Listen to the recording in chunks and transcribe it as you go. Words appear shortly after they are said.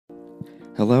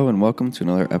Hello and welcome to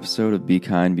another episode of Be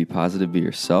Kind, Be Positive, Be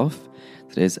Yourself.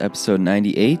 Today's episode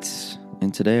 98,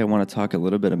 and today I want to talk a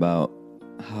little bit about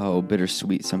how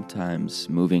bittersweet sometimes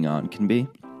moving on can be.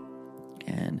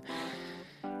 And,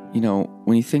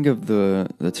 when you think of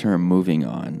the term moving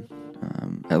on,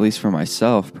 at least for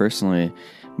myself personally,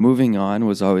 moving on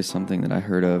was always something that I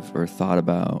heard of or thought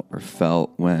about or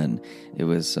felt when it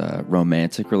was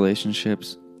romantic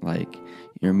relationships, like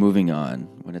you're moving on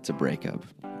when it's a breakup,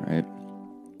 right?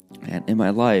 And in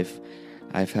my life,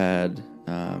 I've had,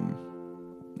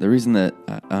 the reason that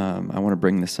I want to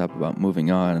bring this up about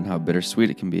moving on and how bittersweet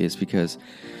it can be is because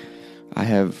I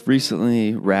have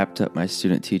recently wrapped up my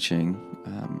student teaching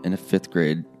in a fifth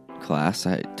grade class.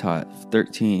 I taught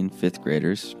 13 fifth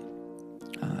graders.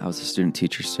 I was a student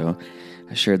teacher, so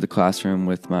I shared the classroom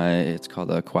with it's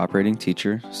called a cooperating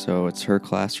teacher, so it's her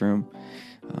classroom.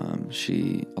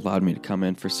 She allowed me to come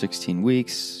in for 16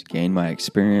 weeks, gain my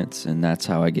experience, and that's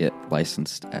how I get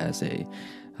licensed as a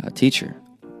teacher.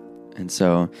 And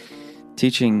so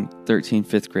teaching 13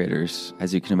 fifth graders,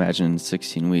 as you can imagine, in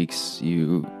 16 weeks,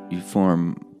 you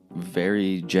form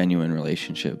very genuine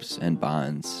relationships and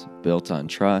bonds built on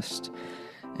trust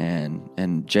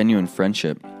and genuine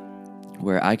friendship,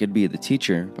 where I could be the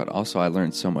teacher, but also I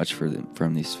learned so much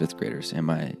from these fifth graders and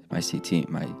my CT,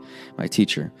 my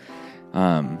teacher.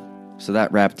 So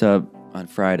that wrapped up on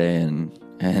Friday,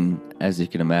 and as you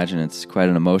can imagine, it's quite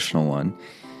an emotional one.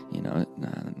 A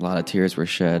lot of tears were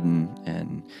shed,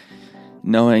 and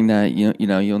knowing that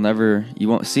you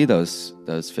won't see those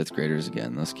fifth graders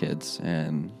again, those kids,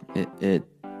 and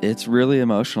it's really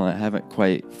emotional. I haven't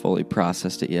quite fully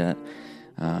processed it yet,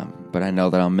 but I know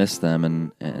that I'll miss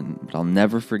them, but I'll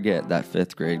never forget that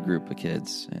fifth grade group of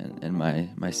kids and my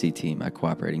CT, my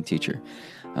cooperating teacher.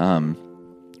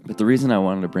 But the reason I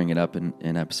wanted to bring it up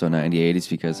in episode 98 is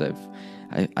because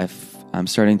I'm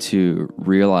starting to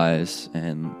realize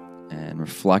and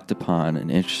reflect upon an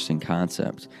interesting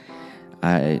concept.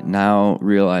 I now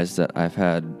realize that I've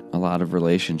had a lot of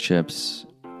relationships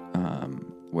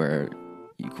where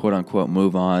you quote unquote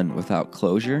move on without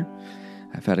closure.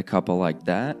 I've had a couple like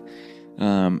that,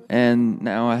 and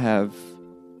now I have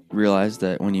realized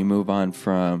that when you move on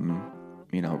from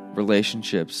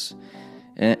relationships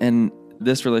and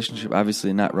this relationship,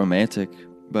 obviously not romantic,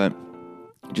 but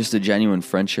just a genuine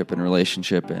friendship and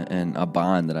relationship and a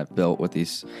bond that I've built with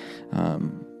these,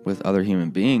 with other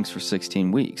human beings for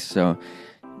 16 weeks. So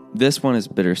this one is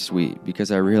bittersweet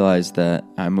because I realized that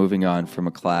I'm moving on from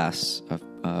a class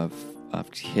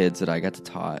of kids that I got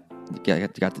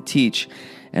to teach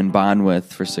and bond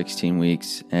with for 16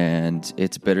 weeks. And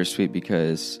it's bittersweet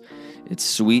because it's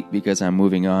sweet because I'm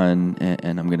moving on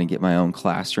and I'm going to get my own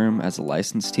classroom as a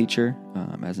licensed teacher,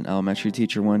 as an elementary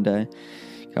teacher one day,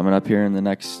 coming up here in the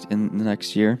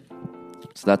next year.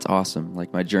 So that's awesome.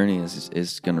 Like my journey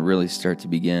is going to really start to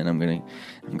begin.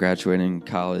 I'm graduating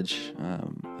college.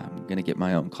 I'm going to get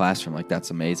my own classroom. Like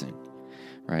that's amazing,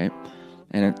 right?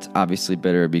 And it's obviously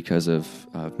bitter because of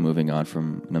moving on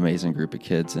from an amazing group of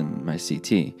kids in my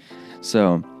CT.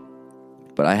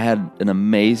 But I had an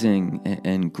amazing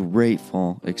and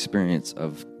grateful experience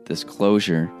of this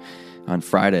closure on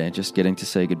Friday, just getting to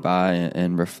say goodbye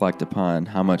and reflect upon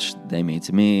how much they mean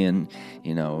to me. And,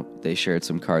 they shared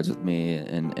some cards with me,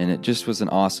 and it just was an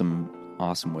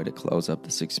awesome way to close up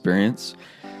this experience.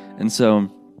 And so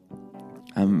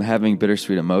I'm having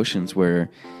bittersweet emotions where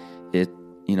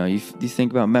you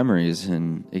think about memories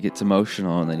and it gets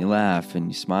emotional, and then you laugh and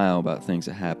you smile about things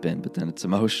that happened, but then it's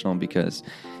emotional because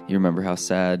you remember how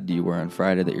sad you were on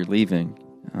Friday that you're leaving.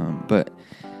 But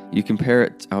you compare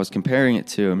it, I was comparing it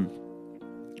to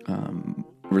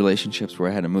relationships where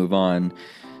I had to move on,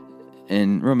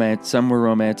 and some were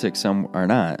romantic, some are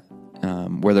not,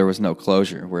 where there was no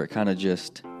closure, where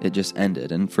it just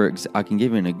ended. And I can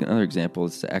give you another example.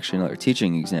 It's actually another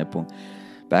teaching example.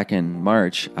 Back in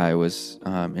March, I was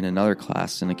in another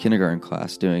class, in a kindergarten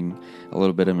class, doing a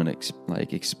little bit of an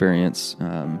experience.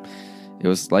 It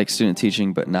was like student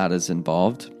teaching, but not as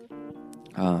involved.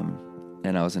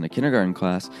 And I was in a kindergarten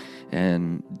class,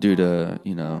 and due to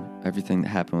everything that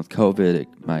happened with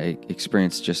COVID, my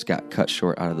experience just got cut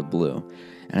short out of the blue,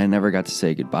 and I never got to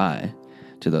say goodbye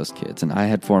to those kids. And I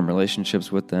had formed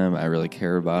relationships with them. I really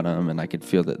cared about them, and I could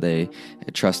feel that they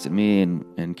had trusted me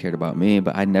and cared about me,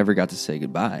 but I never got to say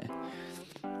goodbye.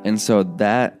 And so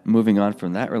that, moving on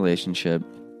from that relationship,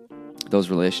 those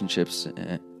relationships,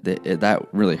 that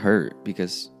really hurt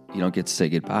because you don't get to say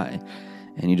goodbye,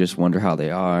 and you just wonder how they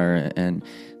are. And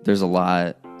there's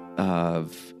not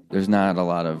a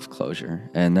lot of closure,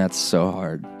 and that's so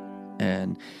hard.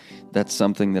 And that's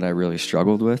something that I really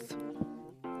struggled with.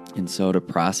 And so to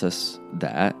process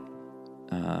that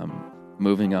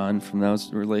moving on from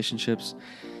those relationships,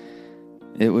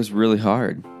 it was really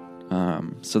hard.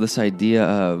 So this idea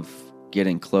of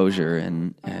getting closure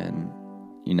and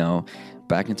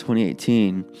back in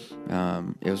 2018,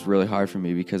 it was really hard for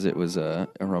me because it was a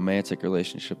romantic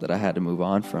relationship that I had to move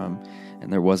on from,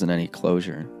 and there wasn't any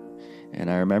closure. And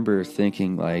I remember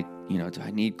thinking, like, do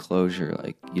I need closure?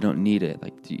 Like, you don't need it.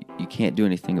 Like, you can't do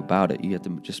anything about it. You have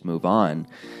to just move on.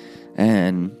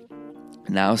 And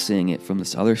now seeing it from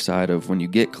this other side of when you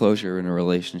get closure in a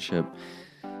relationship,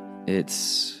 it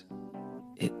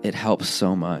helps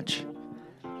so much.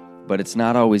 But it's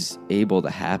not always able to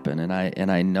happen, and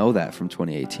I know that from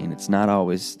 2018. That's not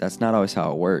always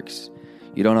how it works.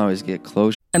 You don't always get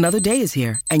closure. Another day is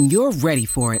here, and you're ready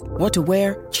for it. What to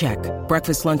wear? Check.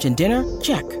 Breakfast, lunch, and dinner?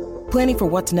 Check. Planning for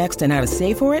what's next and how to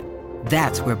save for it?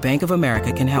 That's where Bank of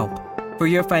America can help. For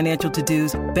your financial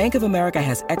to-dos, Bank of America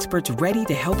has experts ready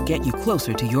to help get you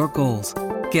closer to your goals.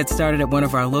 Get started at one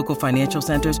of our local financial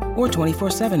centers or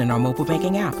 24/7 in our mobile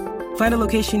banking app. Find a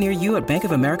location near you at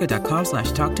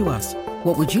bankofamerica.com/talktous.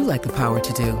 What would you like the power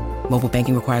to do? Mobile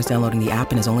banking requires downloading the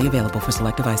app and is only available for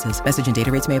select devices. Message and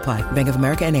data rates may apply. Bank of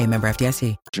America N.A., member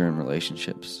FDIC. In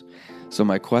relationships. So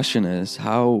my question is,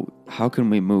 how can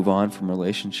we move on from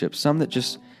relationships? Some that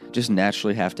just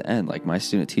naturally have to end. Like my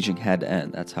student teaching had to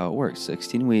end. That's how it works.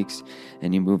 16 weeks,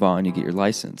 and you move on, you get your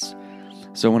license.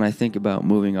 So when I think about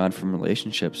moving on from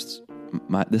relationships,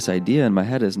 this idea in my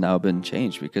head has now been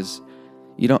changed, because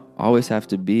you don't always have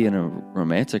to be in a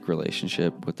romantic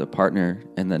relationship with a partner,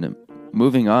 and then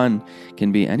moving on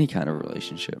can be any kind of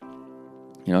relationship.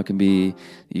 It can be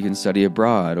you can study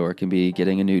abroad, or it can be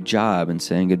getting a new job and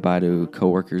saying goodbye to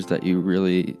coworkers that you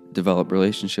really develop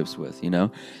relationships with.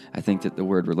 I think that the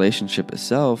word relationship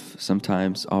itself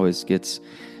sometimes always gets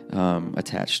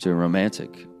attached to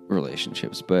romantic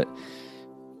relationships, but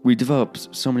we develop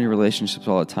so many relationships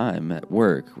all the time at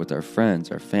work, with our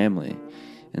friends, our family.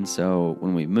 And so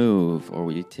when we move, or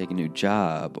we take a new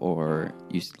job, or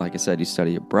you, like I said, you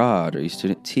study abroad, or you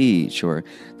student teach, or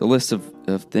the list of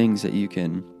things that you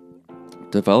can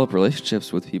develop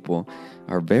relationships with people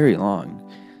are very long.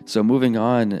 So moving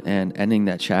on and ending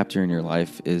that chapter in your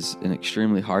life is an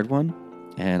extremely hard one,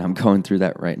 and I'm going through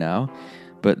that right now.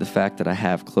 But the fact that I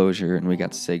have closure and we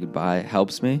got to say goodbye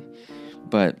helps me.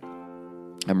 But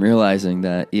I'm realizing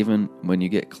that even when you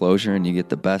get closure and you get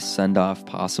the best send-off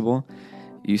possible,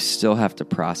 you still have to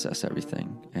process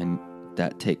everything, and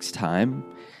that takes time,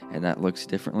 and that looks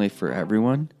differently for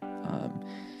everyone.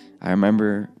 I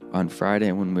remember on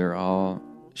Friday when we were all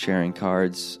sharing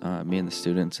cards, me and the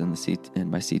students in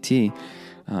my CT,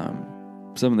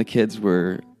 some of the kids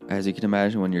were, as you can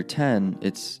imagine, when you're 10,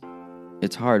 it's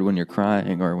hard when you're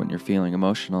crying, or when you're feeling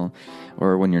emotional,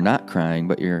 or when you're not crying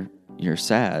but you're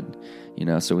sad.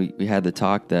 So we had the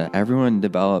talk that everyone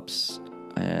develops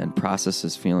and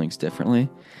processes feelings differently,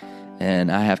 and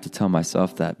I have to tell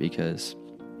myself that, because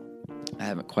I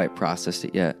haven't quite processed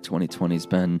it yet. 2020 has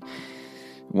been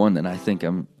one that I think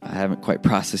I haven't quite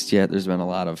processed yet. There's been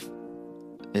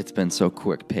it's been so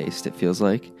quick paced, it feels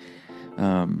like.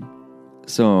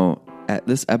 So at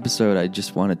this episode, I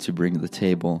just wanted to bring to the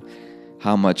table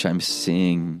how much I'm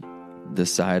seeing the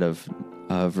side of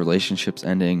relationships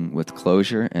ending with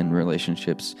closure and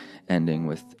relationships ending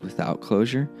without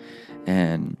closure.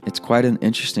 And it's quite an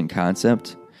interesting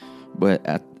concept,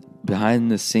 but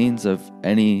behind the scenes of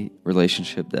any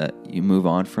relationship that you move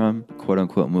on from, quote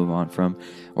unquote move on from,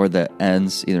 or that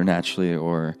ends either naturally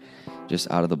or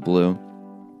just out of the blue,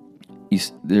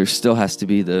 there still has to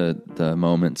be the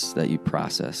moments that you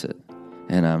process it.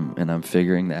 And I'm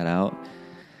figuring that out.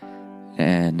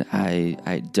 And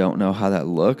I don't know how that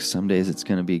looks. Some days it's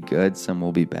going to be good, some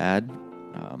will be bad.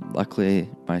 Luckily,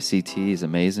 my CT is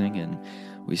amazing, and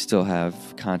we still have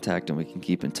contact and we can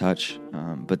keep in touch.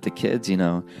 But the kids,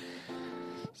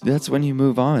 that's when you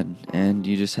move on, and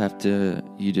you just have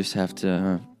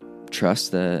to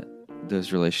trust that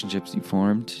those relationships you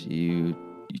formed, I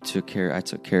took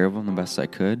care of them the best I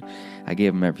could. I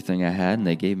gave them everything I had, and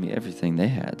they gave me everything they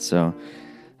had. So,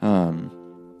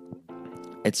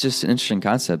 it's just an interesting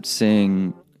concept,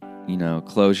 seeing,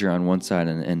 closure on one side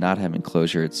and not having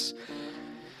closure.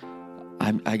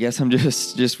 I guess I'm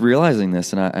just realizing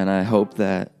this, and I hope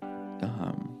that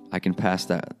I can pass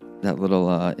that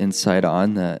little insight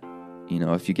on, that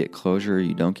if you get closure,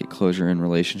 you don't get closure in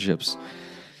relationships.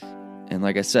 And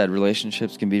like I said,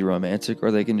 relationships can be romantic, or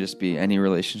they can just be any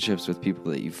relationships with people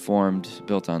that you formed,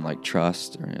 built on like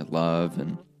trust or love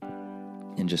and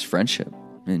just friendship,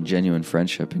 and genuine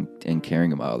friendship, and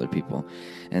caring about other people.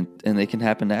 And they can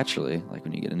happen naturally, like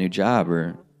when you get a new job,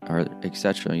 or or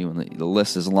etc. The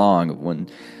list is long of when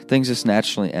things just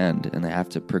naturally end and they have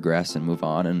to progress and move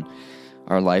on, and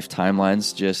our life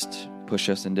timelines just push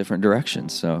us in different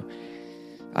directions. So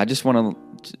I just want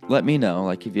to let me know,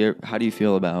 like, how do you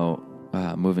feel about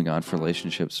moving on for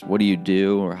relationships? What do you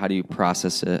do, or how do you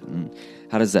process it, and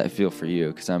how does that feel for you?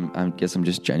 Because I guess I'm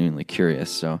just genuinely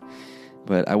curious. So,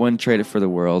 but I wouldn't trade it for the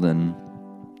world, and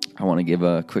I want to give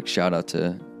a quick shout out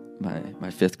to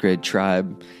my fifth grade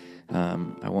tribe.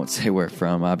 I won't say where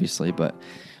from, obviously, but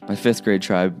my fifth grade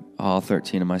tribe, all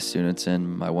 13 of my students,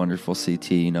 and my wonderful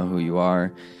CT, you know who you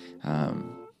are.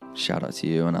 Shout out to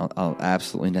you, and I'll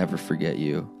absolutely never forget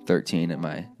you, 13 and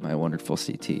my wonderful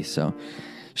CT. So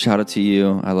shout out to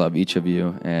you. I love each of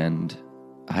you, and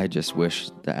I just wish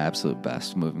the absolute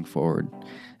best moving forward,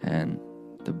 and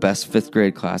the best fifth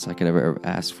grade class I could ever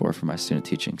ask for my student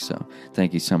teaching. So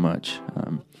thank you so much.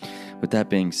 With that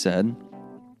being said,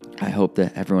 I hope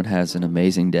that everyone has an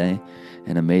amazing day,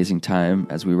 an amazing time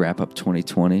as we wrap up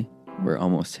 2020. We're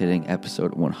almost hitting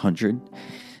episode 100.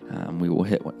 We will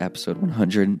hit episode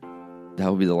 100. That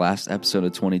will be the last episode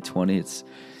of 2020. It's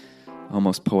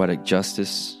almost poetic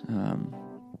justice.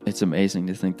 It's amazing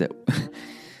to think that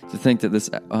this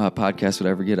podcast would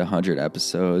ever get 100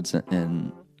 episodes,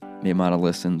 and the amount of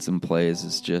listens and plays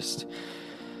is just,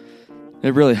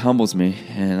 it really humbles me,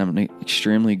 and I'm an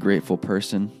extremely grateful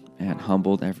person and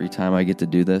humbled every time I get to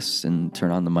do this and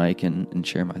turn on the mic and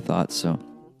share my thoughts. So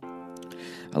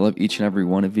I love each and every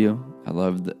one of you. I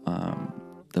love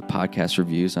the podcast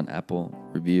reviews on Apple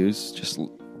Reviews, just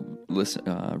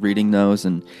reading those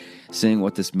and seeing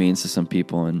what this means to some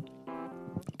people, and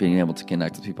being able to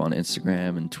connect with people on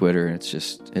Instagram and Twitter.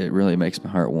 It really makes my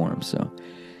heart warm. So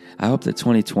I hope that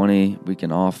 2020, we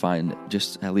can all find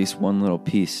just at least one little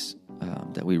piece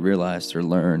that we realized or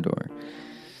learned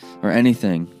or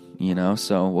anything,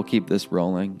 so we'll keep this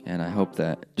rolling. And I hope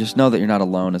that, just know that you're not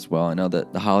alone as well. I know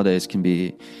that the holidays can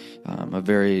be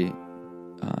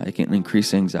it can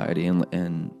increase anxiety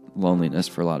and loneliness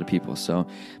for a lot of people. So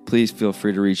please feel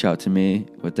free to reach out to me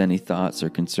with any thoughts or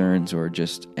concerns, or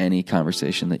just any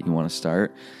conversation that you want to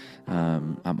start.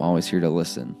 I'm always here to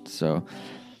listen. So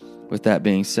with that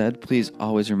being said, please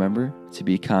always remember to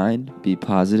be kind, be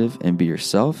positive, and be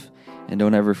yourself. And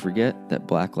don't ever forget that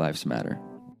Black Lives Matter.